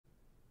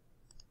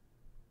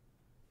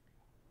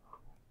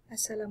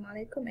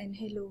Assalamualaikum and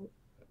hello,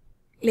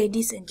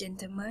 ladies and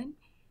gentlemen.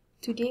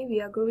 Today we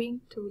are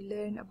going to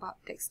learn about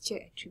texture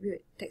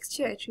attribute.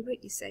 Texture attribute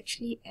is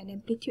actually an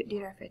amplitude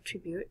derived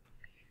attribute,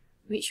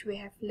 which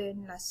we have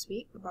learned last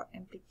week about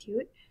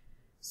amplitude.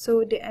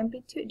 So the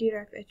amplitude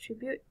derived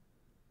attribute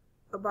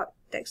about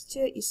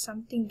texture is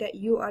something that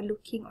you are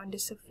looking on the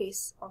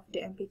surface of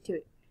the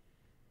amplitude.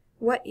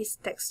 What is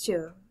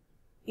texture?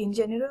 In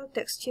general,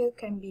 texture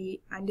can be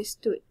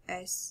understood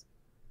as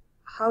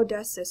how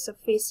does the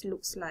surface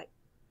looks like.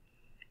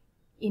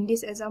 In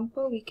this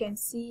example, we can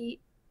see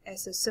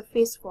as a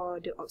surface for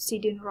the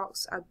obsidian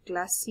rocks are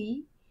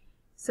glassy,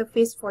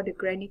 surface for the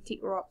granitic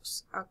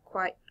rocks are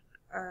quite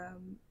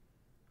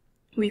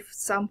with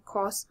some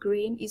coarse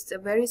grain. It's a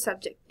very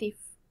subjective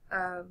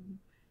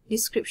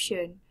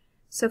description.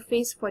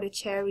 Surface for the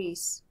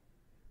cherries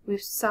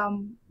with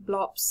some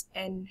blobs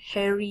and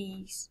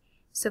hairy.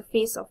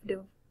 Surface of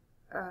the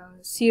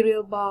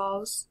cereal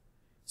balls,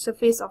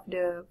 surface of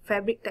the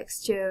fabric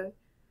texture.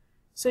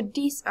 So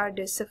these are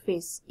the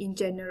surface in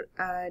general,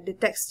 the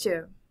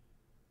texture.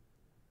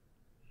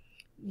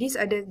 These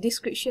are the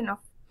description of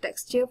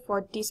texture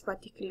for these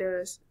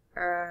particular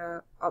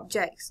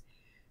objects.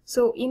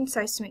 So in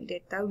seismic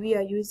data, we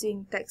are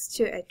using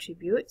texture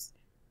attributes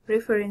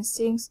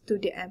referencing to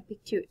the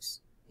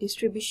amplitudes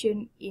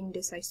distribution in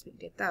the seismic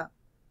data.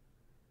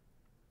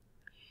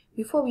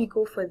 Before we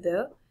go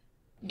further,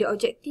 the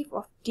objective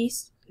of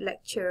this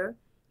lecture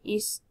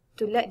is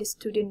to let the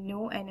student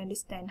know and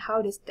understand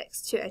how this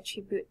texture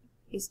attribute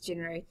is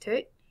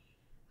generated,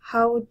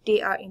 how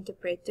they are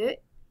interpreted,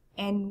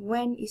 and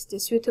when is the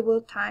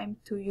suitable time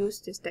to use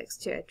this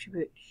texture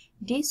attribute.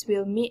 This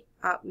will meet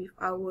up with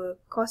our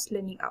course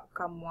learning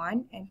outcome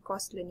 1 and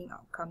course learning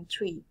outcome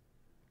 3.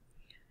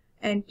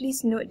 And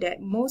please note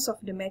that most of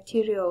the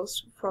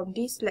materials from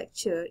this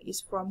lecture is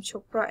from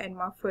Chopra and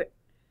Marfurt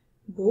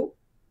book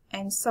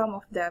and some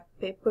of the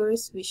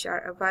papers which are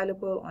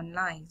available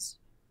online.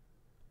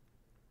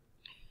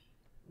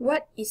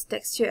 What is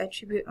texture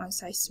attribute on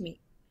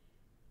seismic?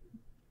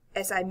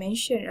 As I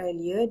mentioned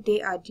earlier,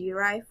 they are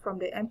derived from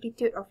the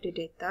amplitude of the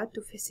data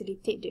to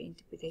facilitate the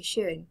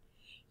interpretation.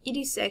 It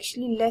is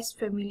actually less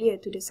familiar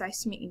to the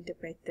seismic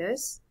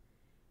interpreters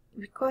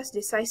because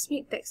the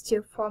seismic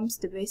texture forms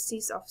the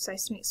basis of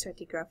seismic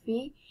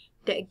stratigraphy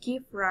that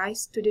give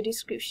rise to the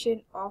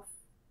description of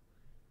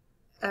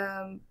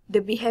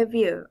the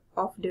behavior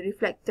of the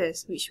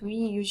reflectors, which we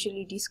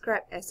usually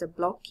describe as a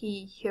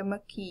blocky,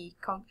 hummocky,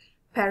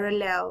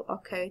 parallel or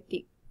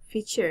chaotic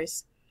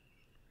features.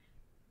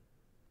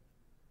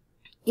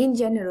 In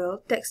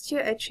general, texture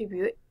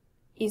attribute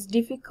is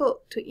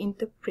difficult to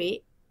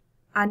interpret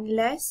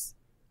unless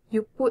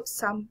you put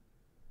some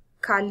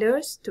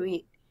colors to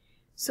it.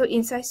 So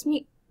in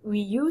seismic, we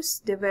use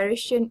the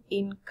variation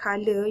in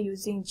color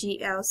using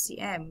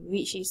GCLM,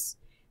 which is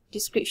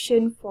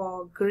description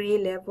for gray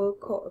level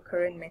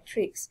co-occurrence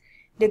matrix.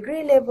 The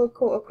gray level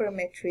co-occurrence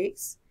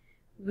matrix,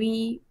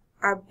 we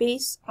are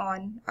based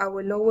on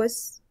our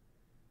lowest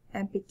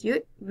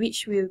amplitude,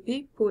 which will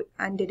be put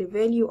under the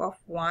value of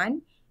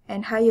 1,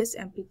 and highest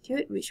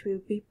amplitude, which will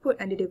be put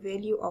under the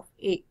value of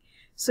 8.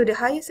 So the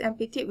highest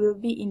amplitude will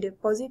be in the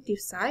positive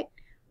side,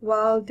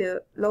 while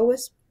the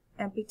lowest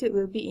amplitude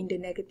will be in the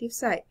negative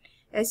side.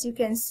 As you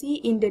can see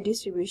in the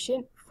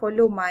distribution,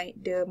 follow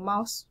the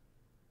mouse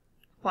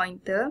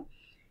pointer,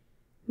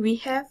 we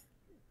have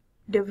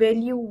the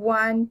value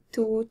 1,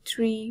 2,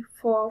 3,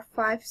 4,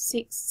 5,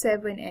 6,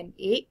 7, and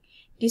 8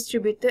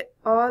 distributed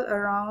all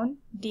around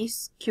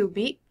this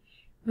cubic,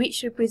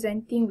 which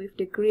representing with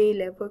the gray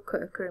level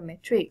co-occurrence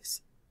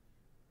matrix.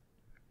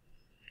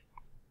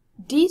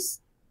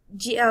 This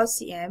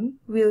GCLM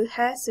will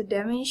has a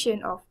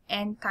dimension of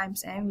n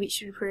times n,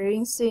 which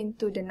refers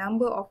to the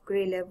number of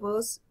gray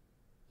levels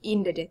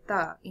in the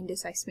data, in the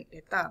seismic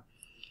data.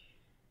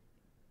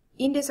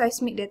 In the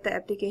seismic data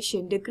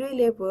application, the gray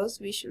levels,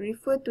 which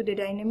refer to the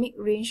dynamic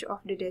range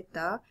of the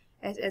data,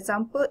 as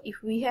example,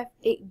 if we have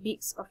 8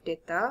 bits of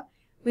data,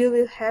 we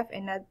will have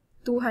another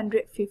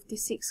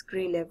 256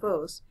 gray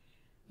levels.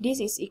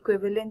 This is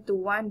equivalent to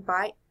 1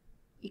 byte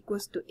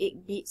equals to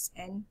 8 bits,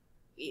 and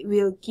it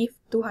will give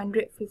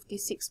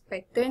 256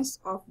 patterns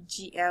of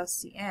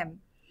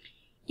GCLM.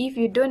 If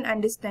you don't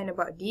understand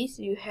about this,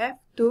 you have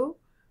to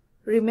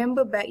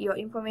remember back your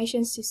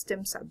information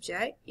system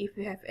subject if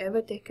you have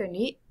ever taken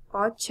it,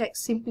 or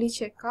simply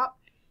check out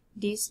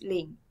this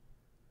link.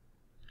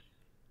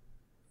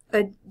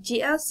 A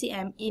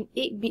GCLM in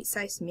 8-bit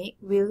seismic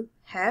will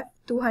have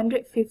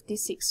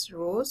 256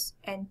 rows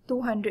and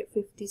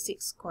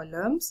 256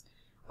 columns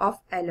of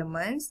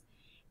elements,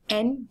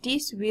 and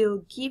this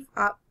will give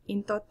up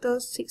in total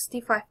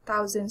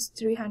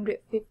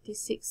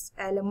 65,356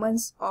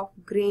 elements of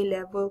gray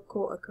level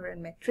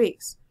co-occurrence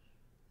matrix.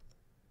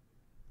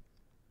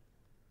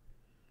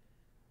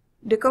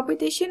 The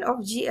computation of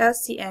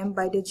GCLM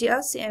by the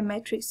GCLM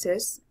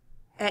matrices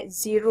at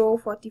 0,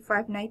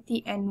 45,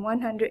 90, and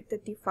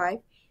 135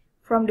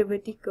 from the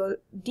vertical,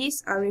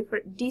 these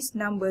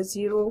numbers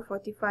 0,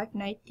 45,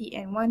 90,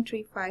 and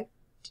 135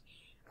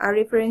 are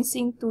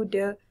referencing to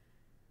the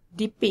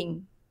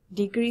dipping,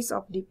 degrees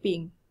of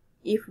dipping,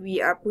 if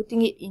we are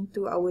putting it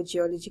into our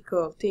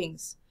geological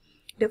things.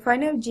 The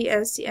final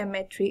GLCM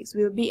matrix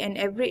will be an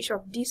average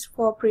of these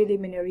 4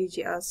 preliminary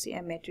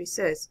GLCM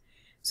matrices.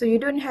 So you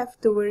don't have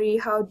to worry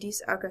how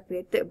these are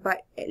calculated,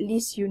 but at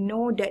least you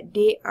know that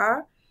they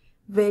are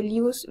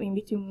values in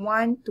between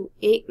 1 to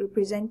 8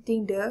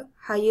 representing the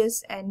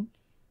highest and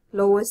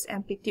lowest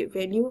amplitude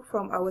value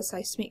from our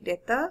seismic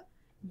data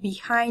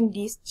behind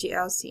this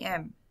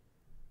GLCM.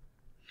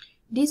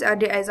 These are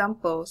the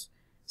examples.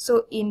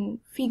 So in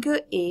figure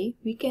A,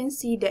 we can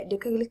see that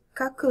the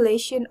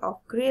calculation of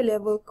gray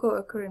level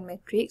co-occurrence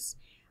matrix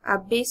are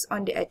based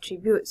on the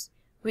attributes,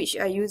 which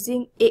are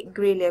using 8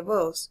 gray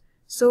levels.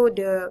 So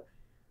the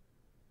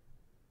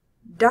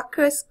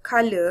darkest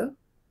color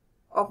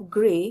of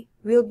gray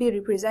will be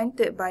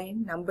represented by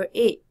number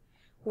 8,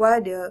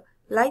 while the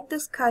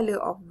lightest color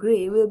of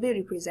gray will be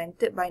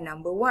represented by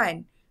number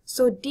 1.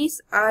 So these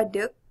are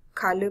the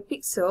color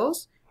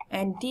pixels,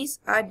 and these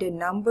are the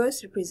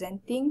numbers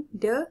representing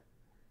the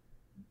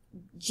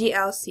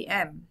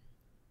GLCM.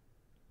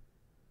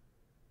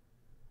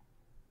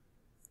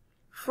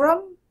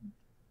 From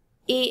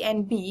A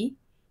and B,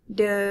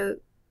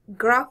 the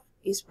graph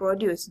is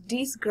produced.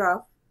 This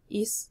graph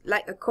is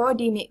like a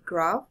coordinate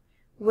graph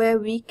where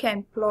we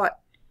can plot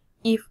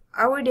if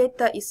our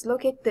data is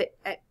located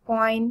at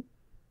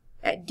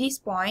this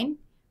point,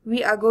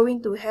 we are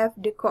going to have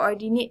the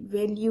coordinate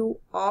value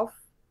of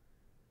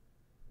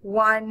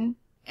 1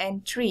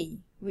 and 3,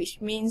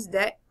 which means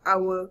that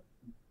our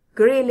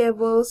gray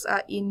levels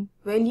are in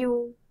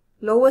value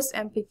lowest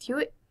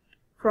amplitude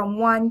from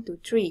 1 to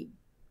 3.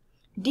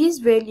 This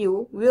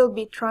value will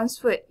be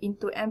transferred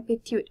into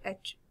amplitude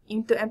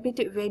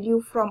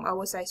value from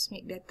our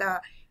seismic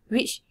data,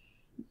 which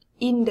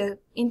in the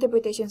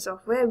interpretation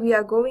software we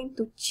are going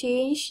to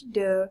change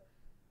the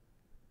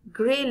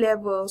gray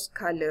levels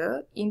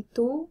color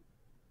into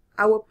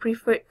our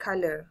preferred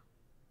color.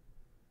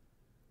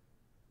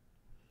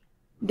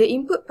 The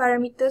input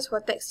parameters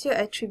for texture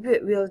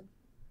attribute will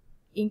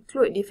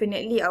include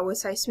definitely our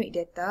seismic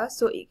data,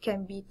 so it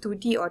can be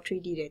 2D or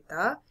 3D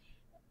data.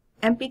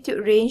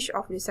 Amplitude range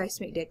of the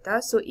seismic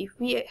data, so if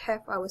we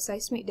have our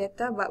seismic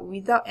data but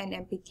without an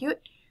amplitude,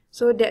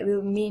 so that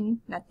will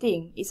mean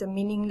nothing. It's a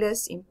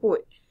meaningless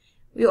input.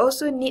 We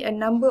also need a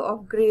number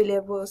of gray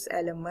levels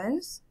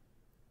elements.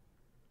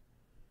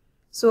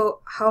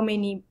 So how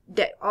many,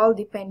 that all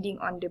depending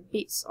on the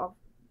bits of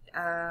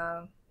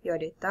your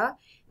data.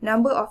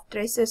 Number of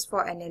traces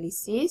for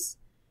analysis.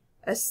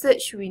 A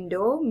search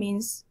window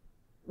means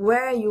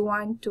where you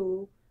want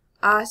to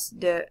ask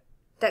the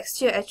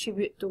texture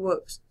attribute to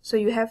work. So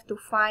you have to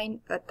find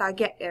a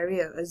target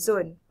area, a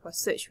zone for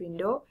search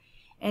window.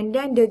 And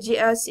then the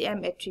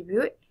GLCM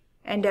attribute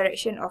and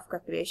direction of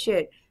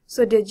calculation.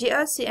 So the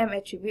GLCM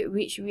attribute,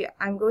 which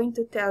I'm going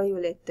to tell you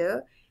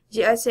later,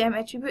 GLCM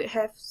attribute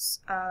has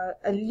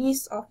a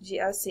list of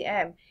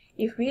GLCM.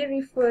 If we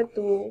refer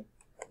to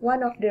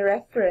one of the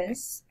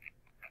reference,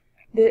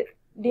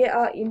 there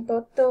are in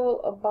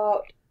total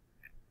about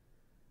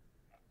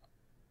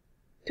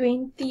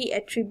 20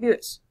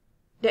 attributes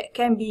that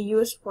can be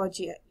used for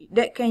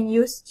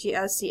use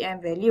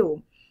GLCM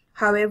value.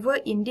 However,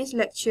 in this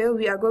lecture,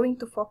 we are going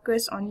to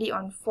focus only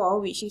on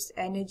 4, which is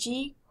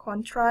energy,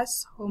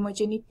 contrast,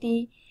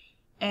 homogeneity,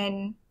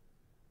 and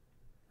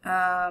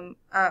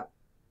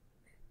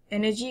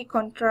energy,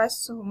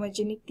 contrast,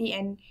 homogeneity,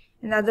 and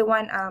another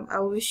one I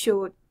will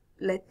show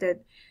later.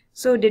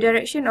 So the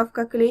direction of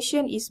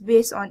calculation is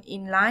based on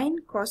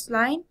inline,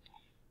 cross-line,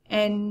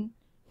 and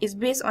is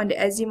based on the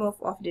azimuth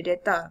of the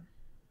data.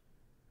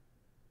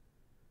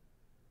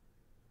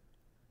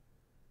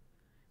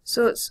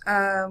 So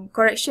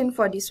correction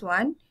for this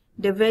one,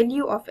 the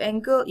value of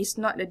angle is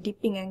not the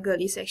dipping angle,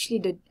 it's actually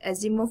the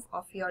azimuth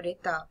of your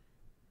data.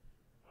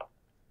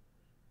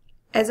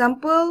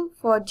 Example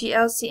for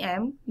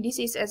GLCM, this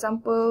is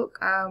example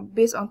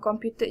based on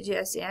computed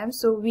GLCM.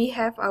 So we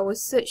have our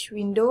search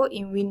window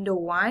in window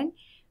 1,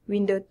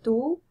 window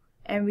 2,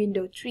 and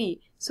window 3.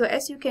 So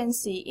as you can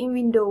see, in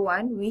window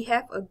 1, we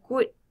have a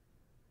good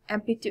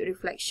amplitude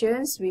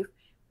reflections with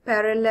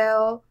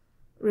parallel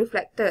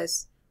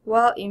reflectors.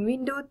 While in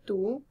window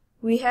 2,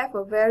 we have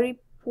a very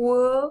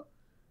poor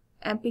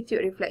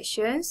amplitude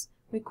reflections.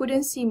 We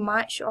couldn't see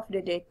much of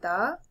the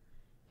data.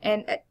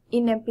 And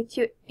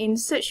in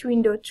search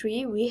window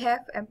 3, we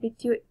have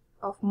amplitude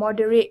of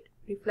moderate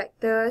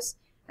reflectors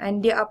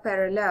and they are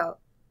parallel.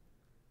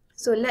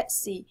 So let's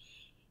see.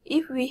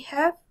 If we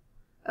have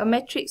a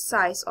matrix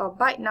size or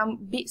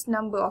bits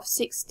number of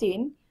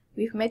 16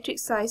 with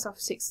matrix size of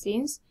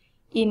 16,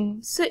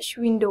 in search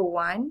window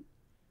 1,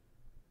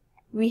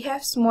 we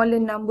have smaller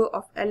number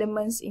of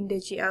elements in the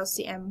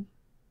GLCM.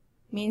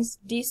 Means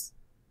these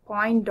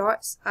point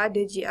dots are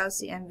the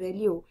GLCM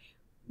value.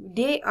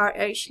 They are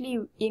actually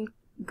in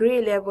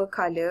gray level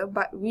color,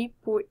 but we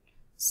put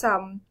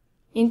some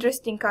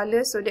interesting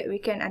colors so that we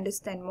can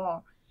understand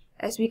more.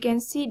 As we can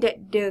see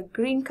that the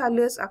green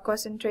colors are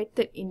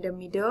concentrated in the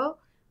middle,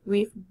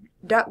 with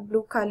dark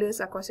blue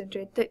colors are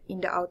concentrated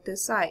in the outer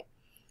side.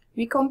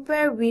 We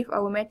compare with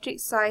our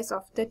matrix size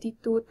of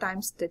 32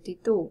 times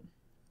 32.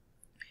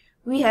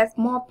 We have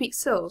more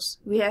pixels,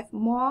 we have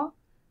more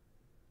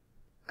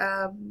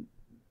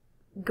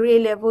gray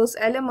levels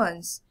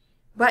elements,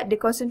 but the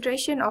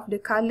concentration of the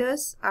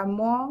colors are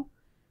more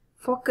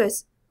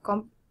focused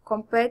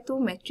compared to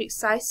matrix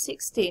size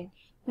 16.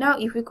 Now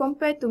if we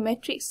compare to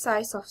matrix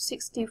size of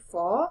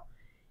 64,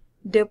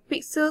 the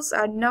pixels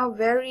are now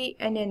very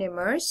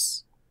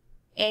anonymous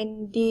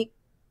and they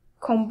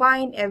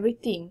combine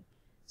everything.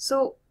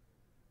 So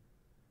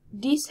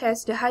this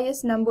has the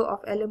highest number of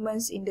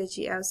elements in the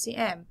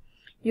GCLM.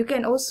 You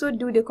can also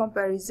do the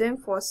comparison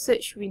for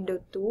search window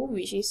 2,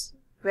 which is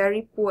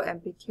very poor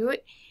amplitude,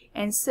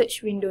 and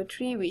search window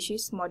 3, which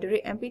is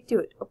moderate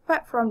amplitude.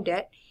 Apart from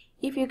that,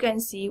 if you can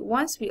see,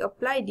 once we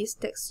apply this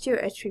texture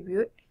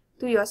attribute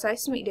to your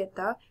seismic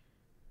data,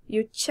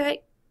 you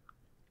check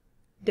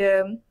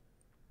the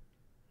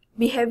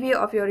behavior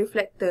of your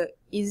reflector.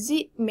 Is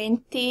it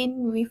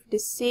maintained with the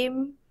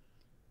same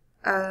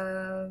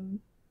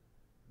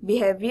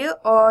behavior,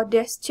 or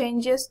there's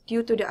changes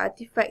due to the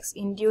artifacts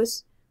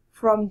induced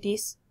from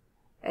these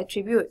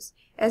attributes?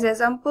 As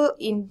example,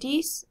 in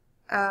this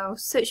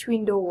search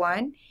window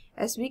 1,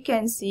 as we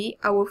can see,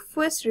 our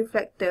first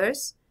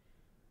reflectors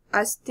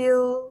are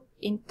still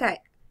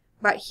intact,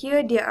 but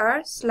here they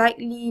are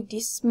slightly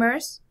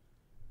dispersed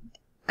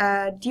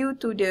due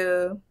to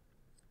the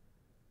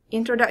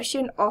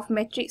introduction of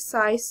matrix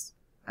size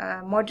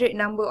moderate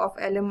number of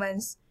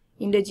elements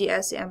in the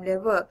GCLM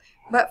level.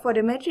 But for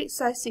the matrix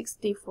size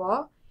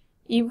 64,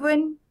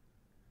 even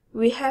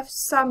we have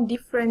some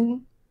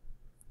different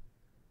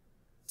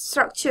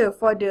structure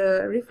for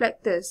the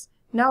reflectors.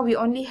 Now we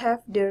only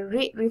have the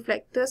red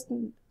reflectors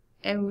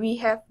and we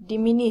have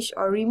diminished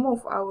or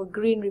removed our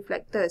green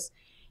reflectors.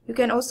 You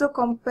can also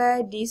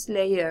compare this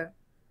layer.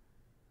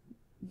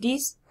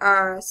 These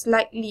are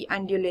slightly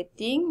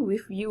undulating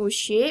with U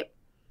shape.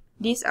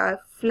 These are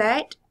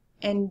flat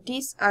and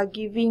these are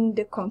giving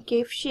the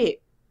concave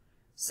shape.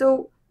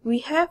 So we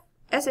have,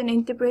 as an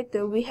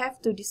interpreter, we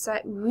have to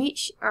decide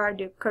which are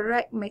the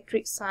correct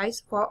matrix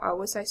size for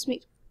our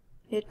seismic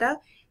data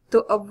to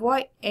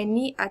avoid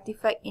any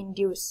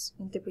artifact-induced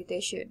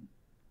interpretation.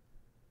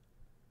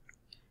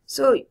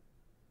 So,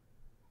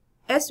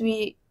 as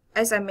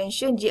I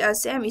mentioned,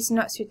 GCLM is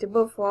not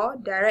suitable for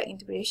direct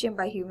interpretation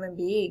by human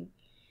being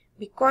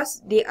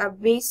because they are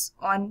based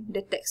on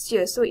the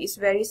texture, so it's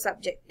very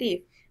subjective.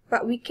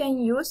 But we can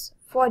use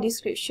 4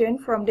 description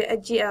from the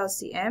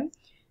GCLM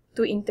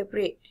to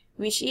interpret,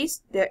 which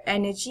is the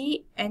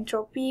energy,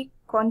 entropy,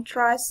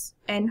 contrast,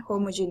 and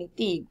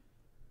homogeneity.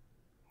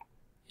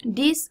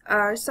 These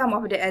are some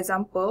of the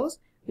examples,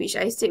 which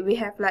I said we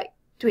have like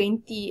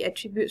 20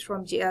 attributes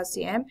from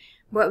GCLM,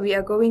 but we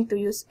are going to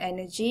use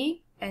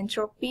energy,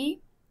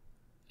 entropy,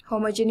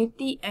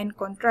 homogeneity, and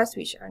contrast,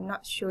 which are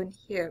not shown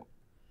here.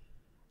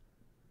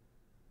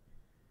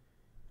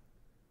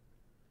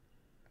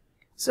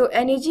 So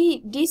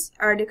energy, these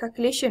are the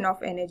calculation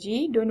of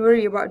energy. Don't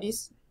worry about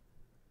this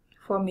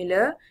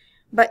formula,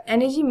 but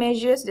energy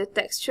measures the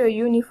texture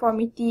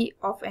uniformity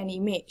of an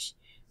image.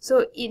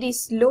 So it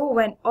is low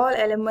when all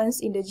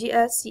elements in the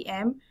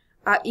GCLM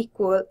are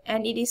equal,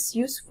 and it is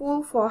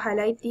useful for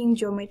highlighting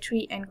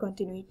geometry and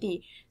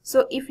continuity.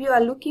 So if you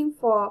are looking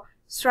for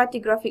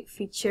stratigraphic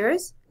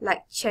features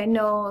like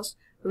channels,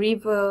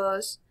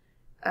 rivers,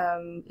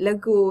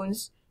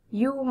 lagoons,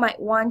 you might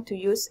want to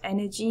use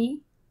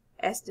energy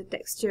as the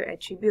texture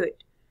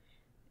attribute.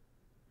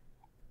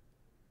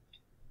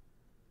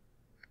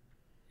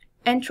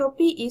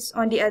 Entropy is,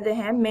 on the other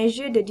hand,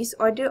 measure the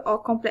disorder or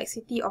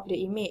complexity of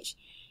the image.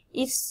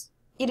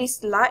 It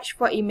is large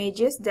for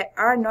images that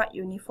are not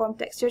uniform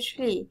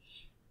texturally.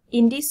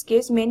 In this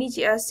case, many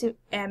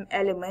GCLM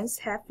elements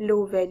have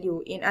low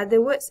value. In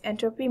other words,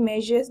 entropy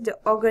measures the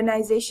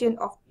organization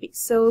of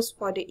pixels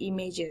for the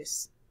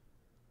images.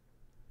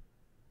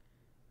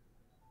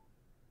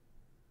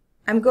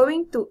 I'm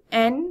going to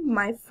end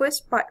my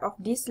first part of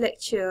this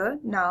lecture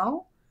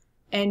now,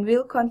 and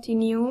we'll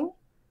continue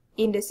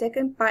in the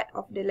second part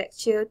of the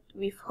lecture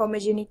with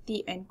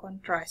homogeneity and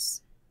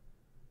contrast.